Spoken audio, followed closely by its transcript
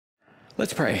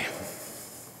Let's pray.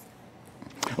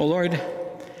 Oh Lord,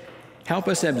 help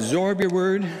us absorb your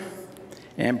word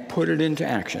and put it into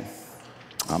action.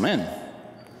 Amen.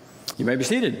 You may be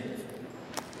seated.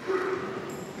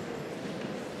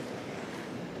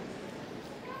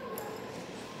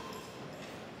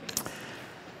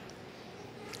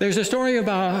 There's a story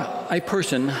about a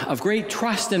person of great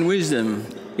trust and wisdom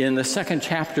in the second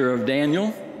chapter of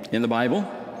Daniel in the Bible.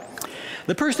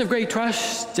 The person of great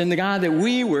trust in the God that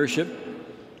we worship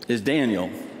is Daniel.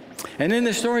 And in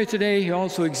the story today, he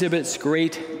also exhibits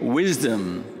great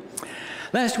wisdom.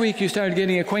 Last week, you started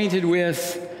getting acquainted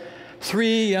with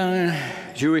three young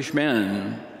Jewish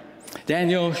men,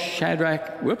 Daniel,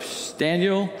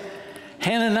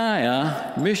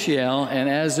 Hananiah, Mishael, and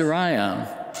Azariah.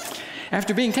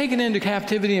 After being taken into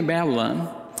captivity in Babylon,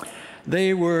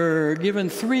 they were given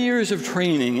 3 years of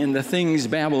training in the things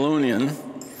Babylonian.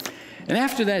 And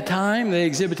after that time, they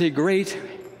exhibited great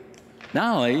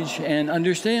knowledge and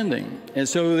understanding. And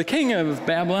so the king of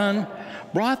Babylon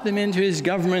brought them into his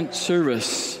government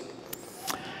service.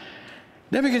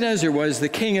 Nebuchadnezzar was the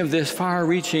king of this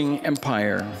far-reaching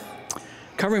empire,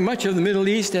 covering much of the Middle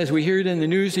East, as we heard in the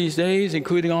news these days,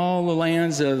 including all the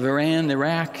lands of Iran,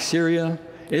 Iraq, Syria,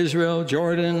 Israel,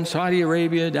 Jordan, Saudi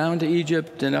Arabia, down to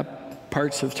Egypt and up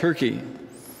parts of Turkey.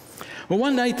 Well,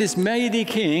 one night this mighty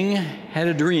king had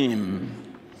a dream.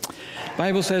 The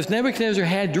Bible says Nebuchadnezzar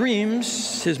had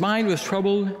dreams, his mind was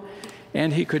troubled,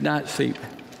 and he could not sleep.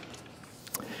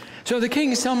 So the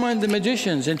king summoned the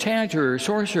magicians, enchanters,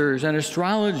 sorcerers, and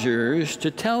astrologers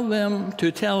to tell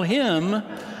him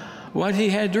what he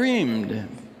had dreamed.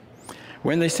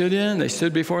 When they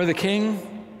stood before the king.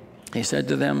 He said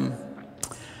to them,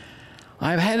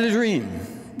 "I've had a dream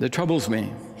that troubles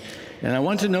me, and I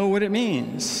want to know what it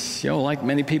means." Like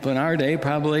many people in our day,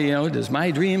 probably, does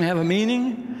my dream have a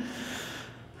meaning?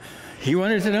 He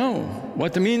wanted to know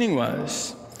what the meaning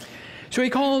was. So he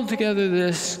called together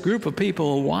this group of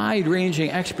people,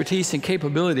 wide-ranging expertise and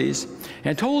capabilities,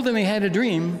 and told them he had a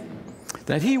dream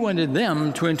that he wanted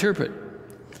them to interpret.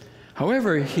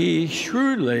 However, he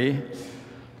shrewdly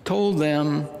told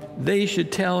them they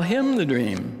should tell him the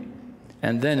dream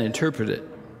and then interpret it.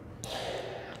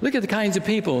 Look at the kinds of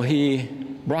people he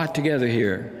brought together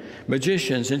here: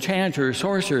 magicians, enchanters,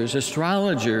 sorcerers,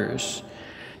 astrologers.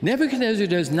 Nebuchadnezzar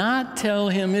does not tell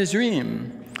him his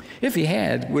dream. If he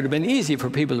had, it would have been easy for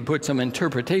people to put some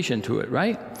interpretation to it,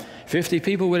 right? 50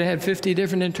 people would have had 50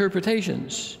 different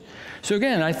interpretations. So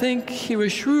again, I think he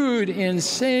was shrewd in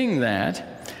saying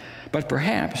that, but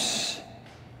perhaps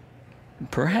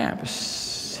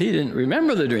he didn't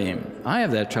remember the dream. I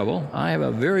have that trouble. I have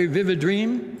a very vivid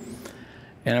dream,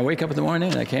 and I wake up in the morning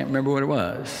and I can't remember what it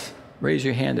was. Raise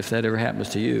your hand if that ever happens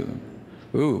to you.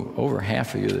 Ooh, over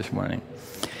half of you this morning.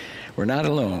 We're not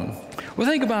alone. Well,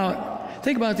 think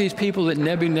about these people that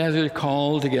Nebuchadnezzar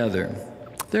called together.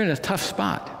 They're in a tough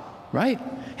spot, right?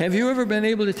 Have you ever been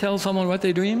able to tell someone what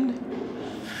they dreamed?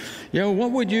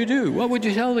 What would you do? What would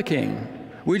you tell the king?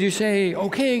 Would you say, "Oh,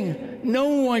 king, no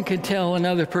one can tell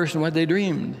another person what they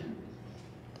dreamed"?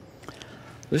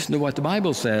 Listen to what the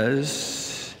Bible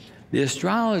says. The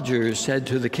astrologers said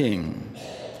to the king,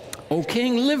 "O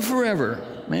king, live forever."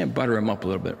 Man, butter him up a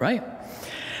little bit, right?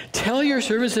 "Tell your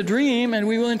servants a dream, and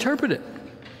we will interpret it."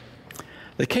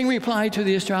 The king replied to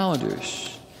the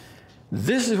astrologers,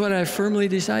 "This is what I firmly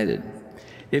decided.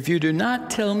 If you do not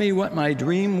tell me what my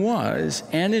dream was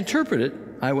and interpret it,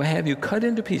 I will have you cut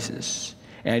into pieces,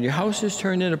 and your houses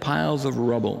turned into piles of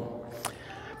rubble.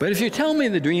 But if you tell me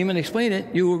the dream and explain it,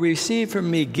 you will receive from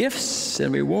me gifts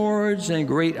and rewards and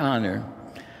great honor.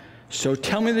 So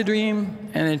tell me the dream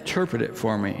and interpret it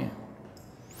for me."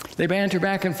 They banter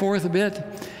back and forth a bit,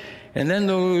 and then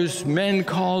those men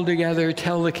called together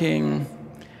tell the king,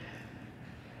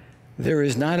 "There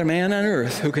is not a man on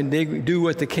earth who can do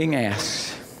what the king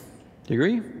asks." Do you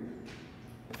agree?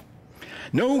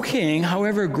 "No king,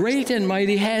 however great and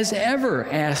mighty, has ever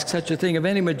asked such a thing of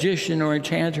any magician or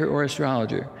enchanter or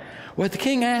astrologer. What the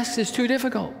king asks is too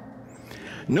difficult.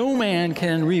 No man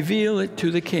can reveal it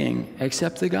to the king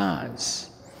except the gods,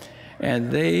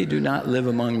 and they do not live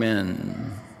among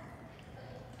men."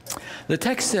 The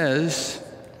text says,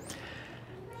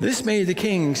 this made the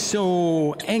king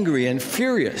so angry and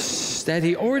furious that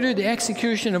he ordered the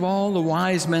execution of all the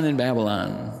wise men in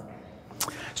Babylon.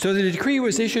 So the decree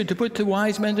was issued to put the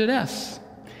wise men to death,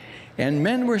 and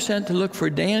men were sent to look for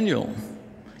Daniel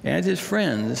and his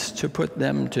friends to put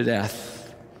them to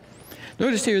death.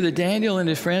 Notice here that Daniel and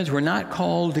his friends were not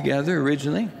called together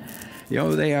originally.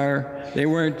 They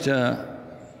weren't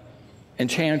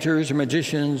enchanters or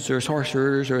magicians or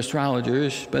sorcerers or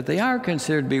astrologers, but they are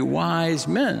considered to be wise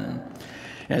men.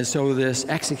 And so this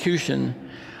execution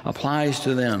applies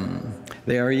to them.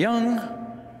 They are young,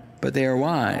 but they are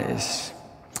wise.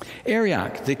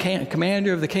 Arioch, the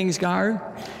commander of the king's guard,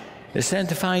 is sent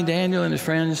to find Daniel and his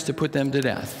friends to put them to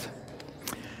death.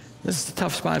 This is a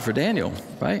tough spot for Daniel,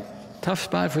 right? Tough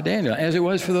spot for Daniel, as it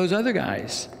was for those other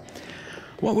guys.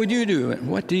 What would you do?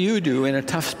 What do you do in a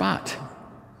tough spot?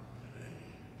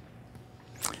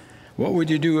 What would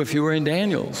you do if you were in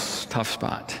Daniel's tough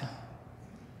spot?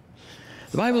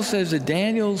 The Bible says that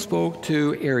Daniel spoke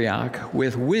to Arioch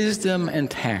with wisdom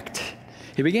and tact.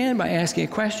 He began by asking a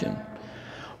question.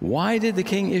 Why did the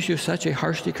king issue such a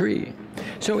harsh decree?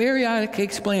 So Arioch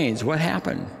explains what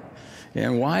happened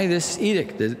and why this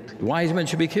edict that wise men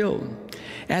should be killed.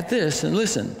 At this, and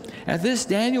listen, at this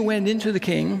Daniel went into the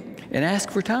king and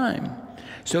asked for time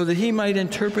so that he might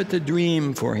interpret the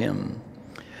dream for him.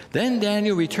 Then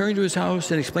Daniel returned to his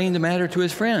house and explained the matter to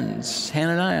his friends,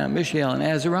 Hananiah, Mishael, and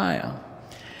Azariah.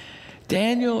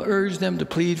 Daniel urged them to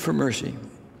plead for mercy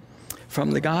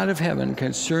from the God of heaven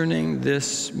concerning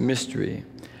this mystery,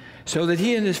 so that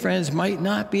he and his friends might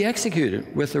not be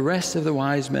executed with the rest of the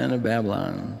wise men of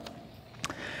Babylon.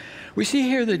 We see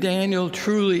here that Daniel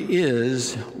truly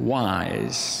is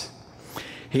wise.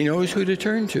 He knows who to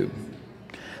turn to.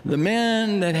 The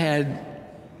men that had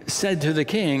said to the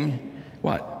king,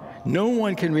 what? No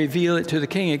one can reveal it to the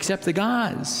king except the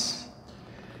gods,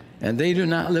 and they do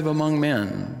not live among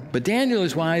men. But Daniel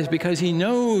is wise because he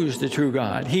knows the true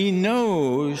God. He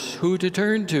knows who to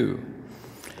turn to.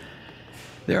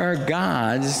 There are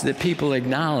gods that people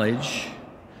acknowledge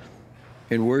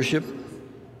in worship,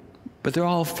 but they're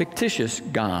all fictitious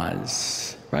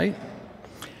gods, right?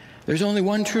 There's only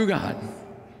one true God,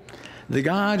 the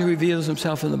God who reveals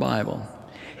himself in the Bible.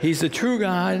 He's the true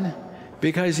God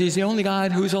because he's the only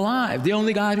God who's alive, the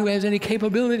only God who has any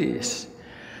capabilities.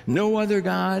 No other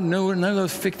God, none of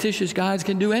those fictitious gods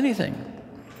can do anything.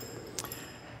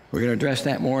 We're going to address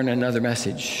that more in another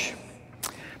message.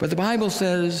 But the Bible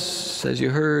says, as you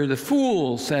heard, the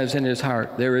fool says in his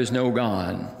heart, there is no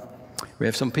God. We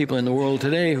have some people in the world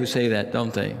today who say that,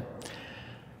 don't they?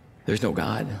 There's no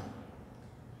God.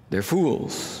 They're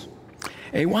fools.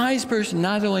 A wise person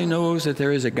not only knows that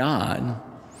there is a God,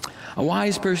 a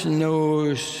wise person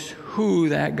knows who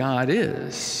that God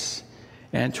is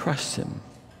and trusts him.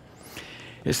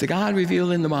 It's the God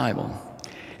revealed in the Bible.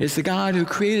 It's the God who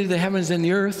created the heavens and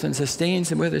the earth and sustains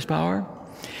them with his power.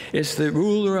 It's the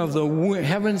ruler of the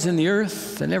heavens and the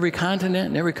earth and every continent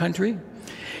and every country.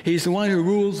 He's the one who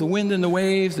rules the wind and the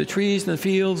waves, the trees and the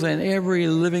fields, and every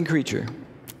living creature.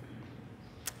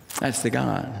 That's the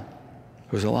God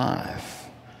who's alive.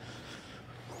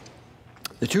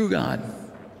 The true God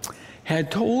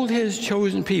had told his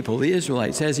chosen people, the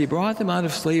Israelites, as he brought them out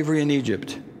of slavery in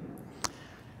Egypt,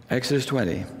 Exodus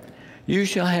 20, you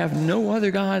shall have no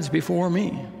other gods before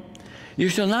me. You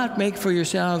shall not make for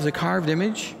yourselves a carved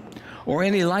image or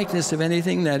any likeness of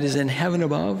anything that is in heaven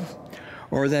above,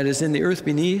 or that is in the earth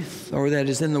beneath, or that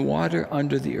is in the water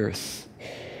under the earth.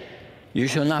 You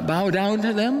shall not bow down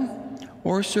to them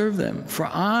or serve them. For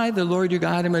I, the Lord your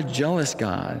God, am a jealous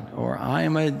God, or I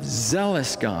am a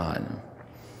zealous God.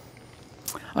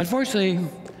 Unfortunately,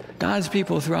 God's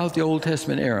people throughout the Old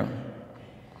Testament era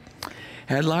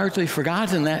had largely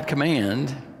forgotten that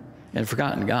command and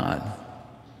forgotten God.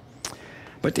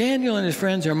 But Daniel and his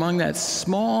friends are among that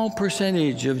small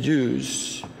percentage of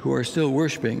Jews who are still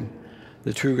worshiping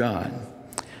the true God.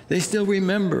 They still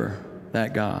remember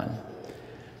that God.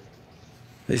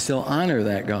 They still honor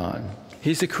that God.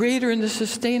 He's the creator and the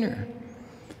sustainer.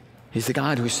 He's the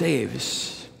God who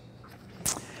saves.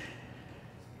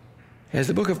 As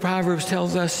the book of Proverbs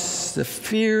tells us, the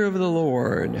fear of the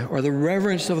Lord, or the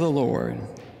reverence of the Lord,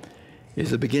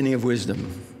 is the beginning of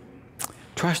wisdom.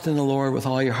 Trust in the Lord with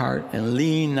all your heart and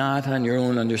lean not on your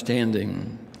own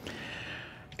understanding.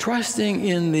 Trusting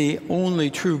in the only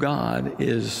true God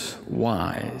is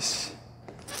wise.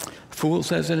 A fool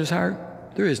says in his heart,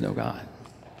 there is no God.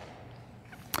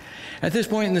 At this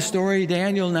point in the story,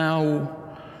 Daniel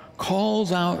now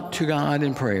calls out to God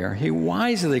in prayer. He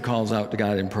wisely calls out to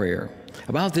God in prayer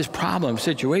about this problem,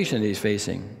 situation he's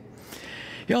facing.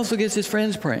 He also gets his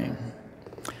friends praying.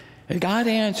 And God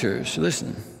answers,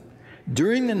 listen,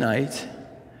 during the night,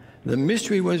 the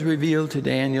mystery was revealed to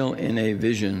Daniel in a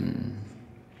vision.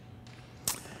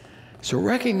 So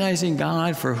recognizing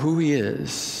God for who he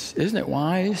is, isn't it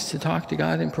wise to talk to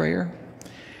God in prayer?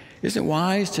 Isn't it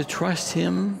wise to trust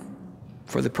him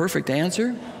for the perfect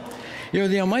answer? You know,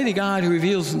 the Almighty God who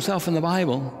reveals himself in the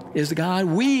Bible is the God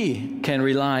we can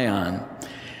rely on.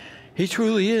 He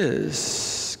truly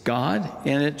is God,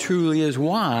 and it truly is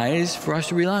wise for us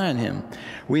to rely on him.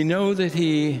 We know that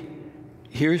he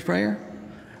hears prayer.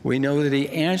 We know that he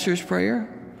answers prayer.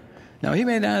 Now, he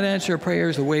may not answer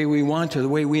prayers the way we want to, the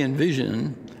way we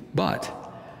envision, but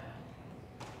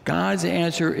God's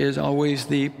answer is always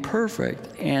the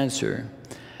perfect answer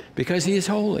because he is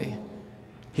holy.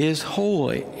 He is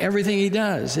holy. Everything he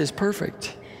does is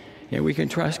perfect. And we can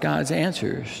trust God's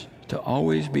answers to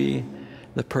always be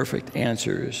the perfect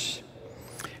answers.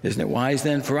 Isn't it wise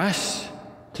then for us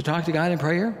to talk to God in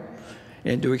prayer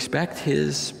and to expect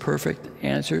his perfect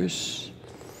answers?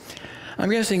 I'm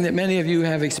guessing that many of you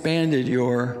have expanded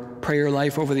your prayer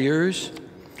life over the years.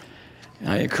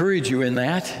 I encourage you in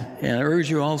that, and I urge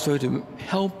you also to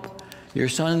help your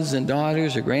sons and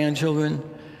daughters or grandchildren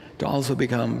to also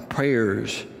become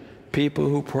prayers, people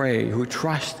who pray, who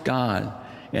trust God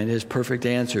and his perfect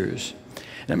answers.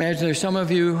 And imagine there's some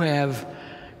of you who have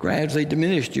gradually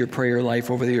diminished your prayer life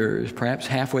over the years, perhaps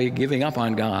halfway giving up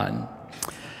on God.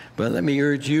 But let me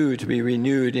urge you to be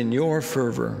renewed in your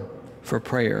fervor for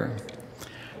prayer,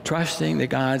 trusting that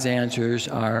God's answers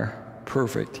are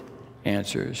perfect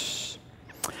answers.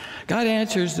 God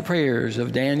answers the prayers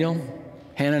of Daniel,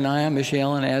 Hananiah,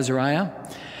 Mishael, and Azariah.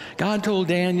 God told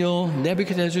Daniel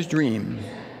Nebuchadnezzar's dream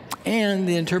and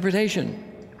the interpretation.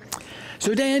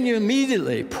 So Daniel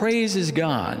immediately praises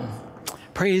God.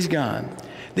 Praise God.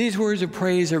 These words of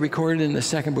praise are recorded in the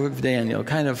second book of Daniel.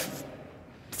 Kind of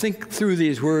think through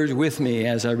these words with me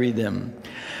as I read them.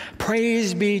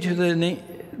 Praise be to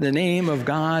the name of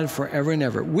God forever and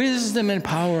ever. Wisdom and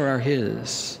power are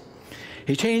his.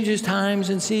 He changes times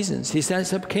and seasons. He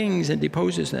sets up kings and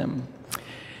deposes them.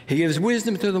 He gives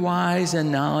wisdom to the wise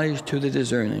and knowledge to the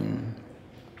discerning.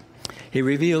 He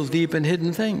reveals deep and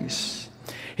hidden things.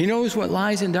 He knows what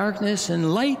lies in darkness,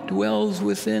 and light dwells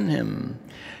within him.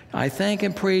 I thank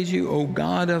and praise you, O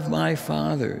God of my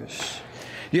fathers.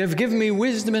 You have given me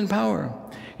wisdom and power.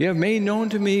 You have made known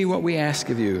to me what we ask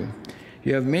of you.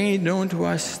 You have made known to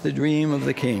us the dream of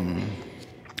the king.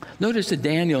 Notice that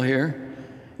Daniel here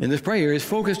in this prayer is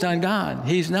focused on God.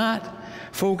 He's not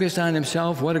focused on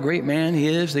himself, what a great man he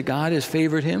is, that God has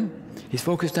favored him. He's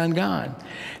focused on God.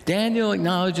 Daniel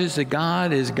acknowledges that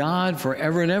God is God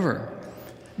forever and ever.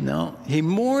 No, he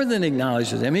more than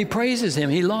acknowledges him. He praises him.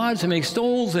 He lauds him,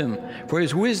 extols him for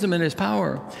his wisdom and his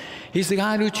power. He's the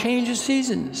God who changes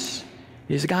seasons.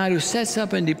 He's the God who sets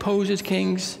up and deposes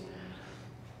kings,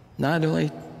 not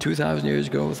only 2,000 years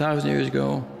ago, 1,000 years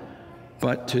ago,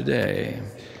 but today.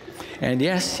 And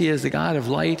yes, he is the God of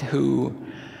light who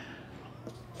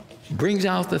brings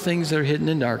out the things that are hidden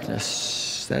in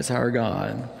darkness. That's our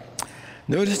God.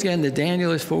 Notice again that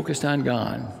Daniel is focused on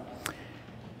God,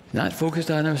 not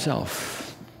focused on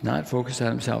himself, not focused on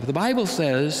himself. The Bible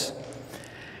says,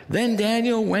 then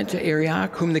Daniel went to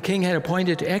Arioch, whom the king had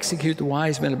appointed to execute the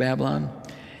wise men of Babylon,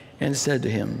 and said to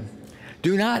him,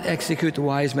 do not execute the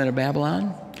wise men of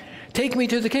Babylon. Take me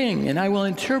to the king, and I will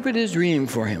interpret his dream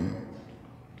for him.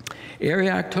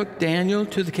 Arioch took Daniel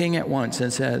to the king at once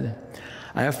and said,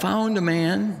 I have found a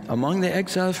man among the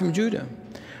exiles from Judah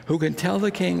who can tell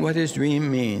the king what his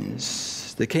dream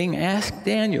means. The king asked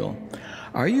Daniel,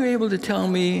 are you able to tell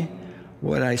me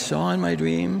what I saw in my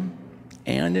dream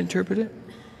and interpret it?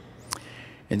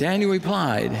 And Daniel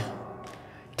replied,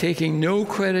 taking no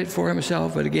credit for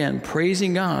himself, but again,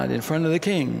 praising God in front of the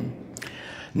king.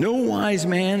 No wise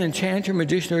man, enchanter,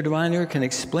 magician, or diviner can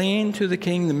explain to the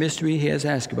king the mystery he has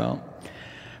asked about.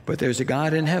 But there's a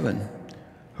God in heaven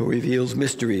who reveals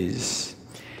mysteries.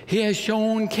 He has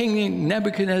shown King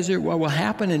Nebuchadnezzar what will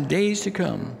happen in days to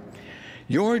come.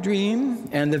 Your dream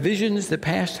and the visions that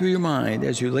pass through your mind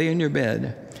as you lay in your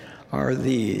bed are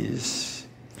these.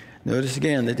 Notice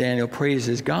again that Daniel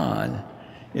praises God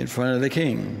in front of the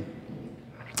king.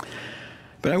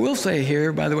 But I will say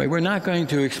here, by the way, we're not going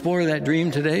to explore that dream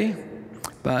today,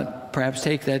 but perhaps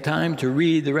take that time to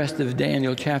read the rest of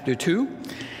Daniel chapter 2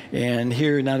 and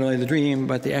hear not only the dream,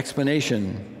 but the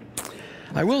explanation.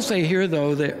 I will say here,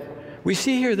 though, that we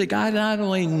see here that God not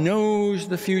only knows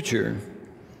the future,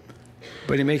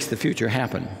 but he makes the future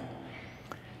happen.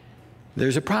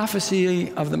 There's a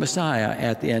prophecy of the Messiah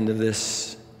at the end of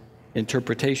this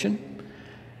interpretation.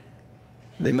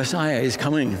 The Messiah is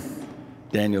coming,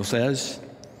 Daniel says.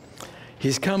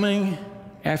 He's coming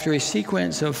after a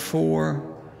sequence of 4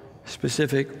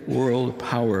 specific world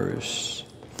powers.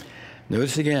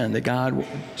 Notice again that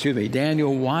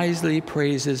Daniel wisely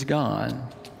praises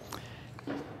God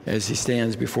as he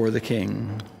stands before the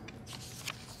king.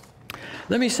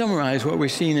 Let me summarize what we've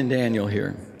seen in Daniel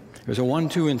here. There's a 1,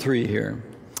 2, and 3 here.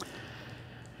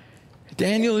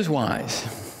 Daniel is wise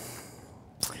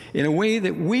in a way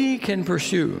that we can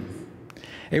pursue.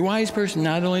 A wise person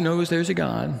not only knows there's a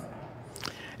God,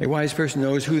 A wise person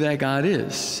knows who that God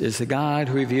is. It's the God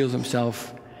who reveals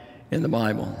himself in the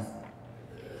Bible.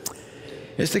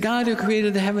 It's the God who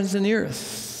created the heavens and the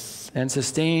earth and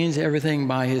sustains everything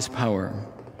by his power.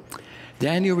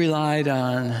 Daniel relied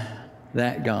on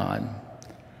that God,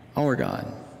 our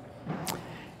God.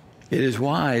 It is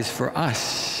wise for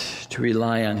us to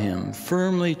rely on him,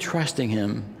 firmly trusting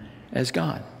him as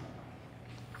God.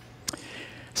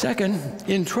 Second,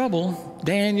 in trouble,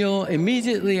 Daniel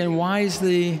immediately and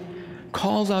wisely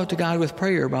calls out to God with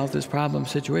prayer about this problem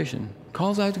situation.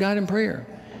 Calls out to God in prayer.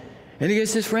 And he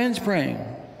gets his friends praying.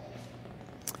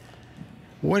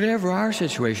 Whatever our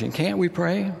situation, can't we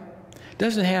pray? It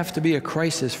doesn't have to be a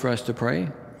crisis for us to pray.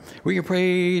 We can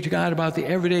pray to God about the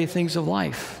everyday things of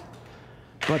life.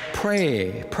 But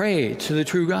pray to the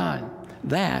true God.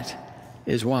 That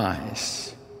is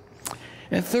wise.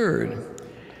 And third,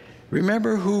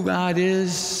 remember who God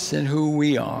is and who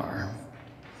we are.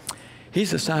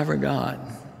 He's a sovereign God,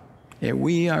 and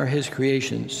we are his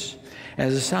creations.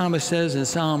 As the psalmist says in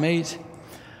Psalm 8,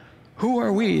 who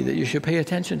are we that you should pay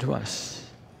attention to us?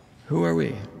 Who are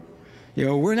we? You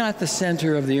know, we're not the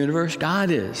center of the universe. God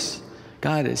is.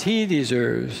 God is. He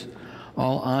deserves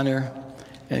all honor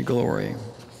and glory.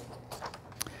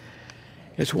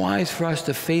 It's wise for us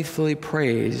to faithfully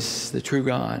praise the true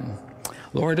God,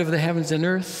 Lord of the heavens and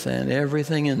earth and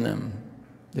everything in them.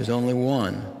 There's only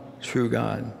one true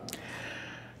God.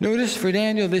 Notice for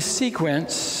Daniel this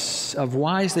sequence of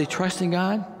wisely trusting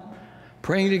God,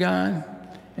 praying to God,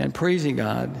 and praising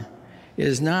God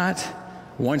is not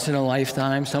once in a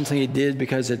lifetime, something he did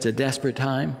because it's a desperate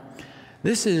time.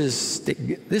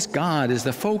 This God is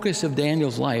the focus of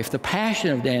Daniel's life, the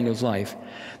passion of Daniel's life.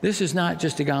 This is not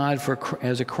just a God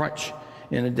as a crutch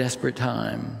in a desperate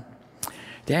time.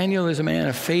 Daniel is a man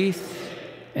of faith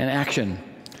and action,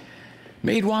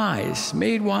 made wise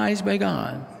by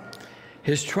God.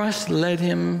 His trust led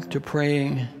him to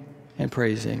praying and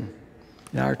praising.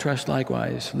 And our trust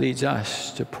likewise leads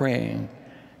us to praying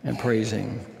and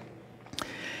praising.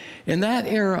 In that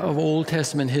era of Old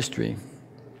Testament history,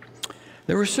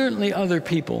 there were certainly other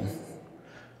people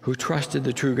who trusted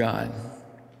the true God.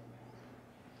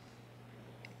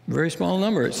 A very small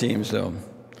number, it seems, though.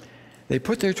 They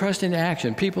put their trust into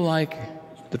action. People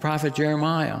like the prophet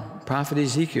Jeremiah, prophet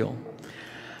Ezekiel.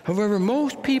 However,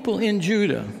 most people in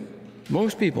Judah,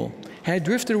 most people, had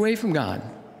drifted away from God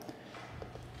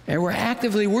and were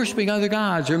actively worshiping other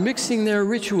gods or mixing their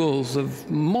rituals of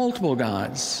multiple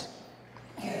gods.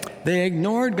 They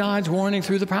ignored God's warning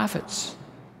through the prophets.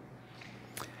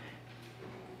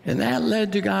 And that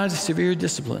led to God's severe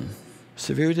discipline,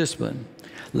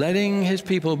 letting his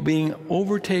people being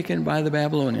overtaken by the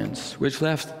Babylonians, which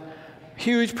left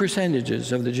huge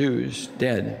percentages of the Jews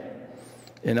dead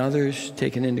and others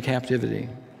taken into captivity.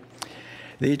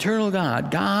 The eternal God,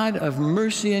 God of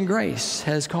mercy and grace,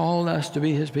 has called us to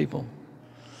be his people.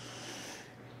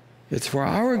 It's for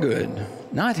our good,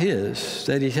 not his,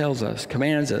 that he tells us,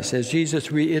 commands us, as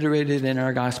Jesus reiterated in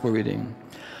our gospel reading.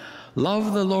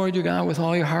 Love the Lord your God with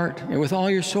all your heart, and with all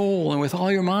your soul, and with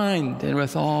all your mind, and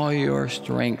with all your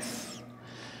strength.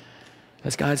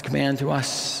 That's God's command to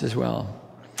us as well.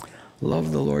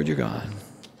 Love the Lord your God.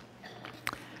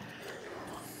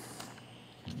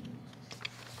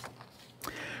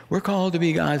 We're called to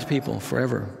be God's people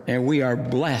forever, and we are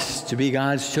blessed to be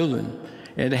God's children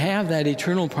and to have that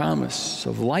eternal promise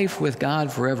of life with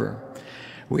God forever.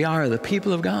 We are the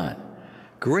people of God,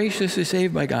 graciously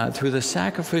saved by God through the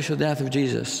sacrificial death of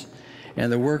Jesus and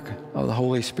the work of the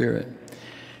Holy Spirit.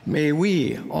 May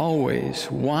we always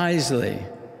wisely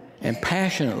and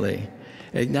passionately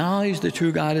acknowledge the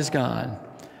true God as God,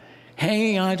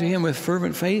 hanging on to him with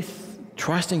fervent faith,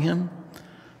 trusting him,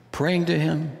 praying to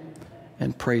him,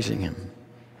 and praising him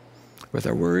with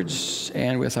our words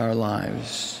and with our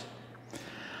lives.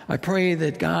 I pray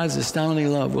that God's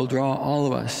astounding love will draw all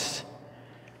of us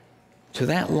to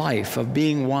that life of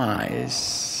being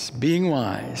wise,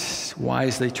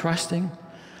 wisely trusting,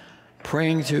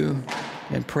 praying to,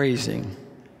 and praising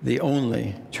the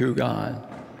only true God.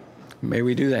 May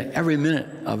we do that every minute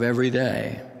of every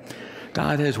day.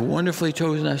 God has wonderfully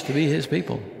chosen us to be his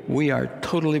people. We are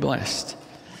totally blessed.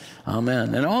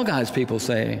 Amen. And all God's people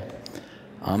say,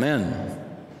 amen.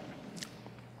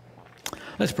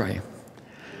 Let's pray.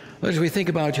 As we think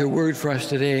about your word for us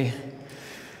today,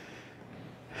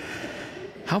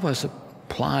 help us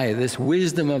apply this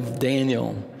wisdom of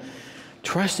Daniel,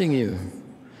 trusting you,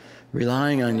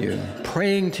 relying on you,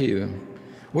 praying to you,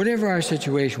 whatever our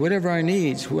situation, whatever our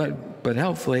needs, but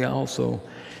helpfully also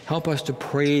help us to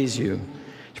praise you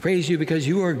because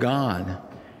you are God.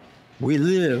 We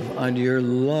live under your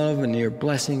love and your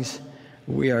blessings.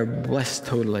 we are blessed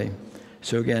totally.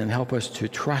 So again, help us to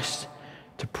trust,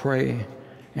 to pray,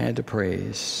 and to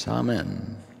praise.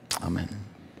 Amen. Amen.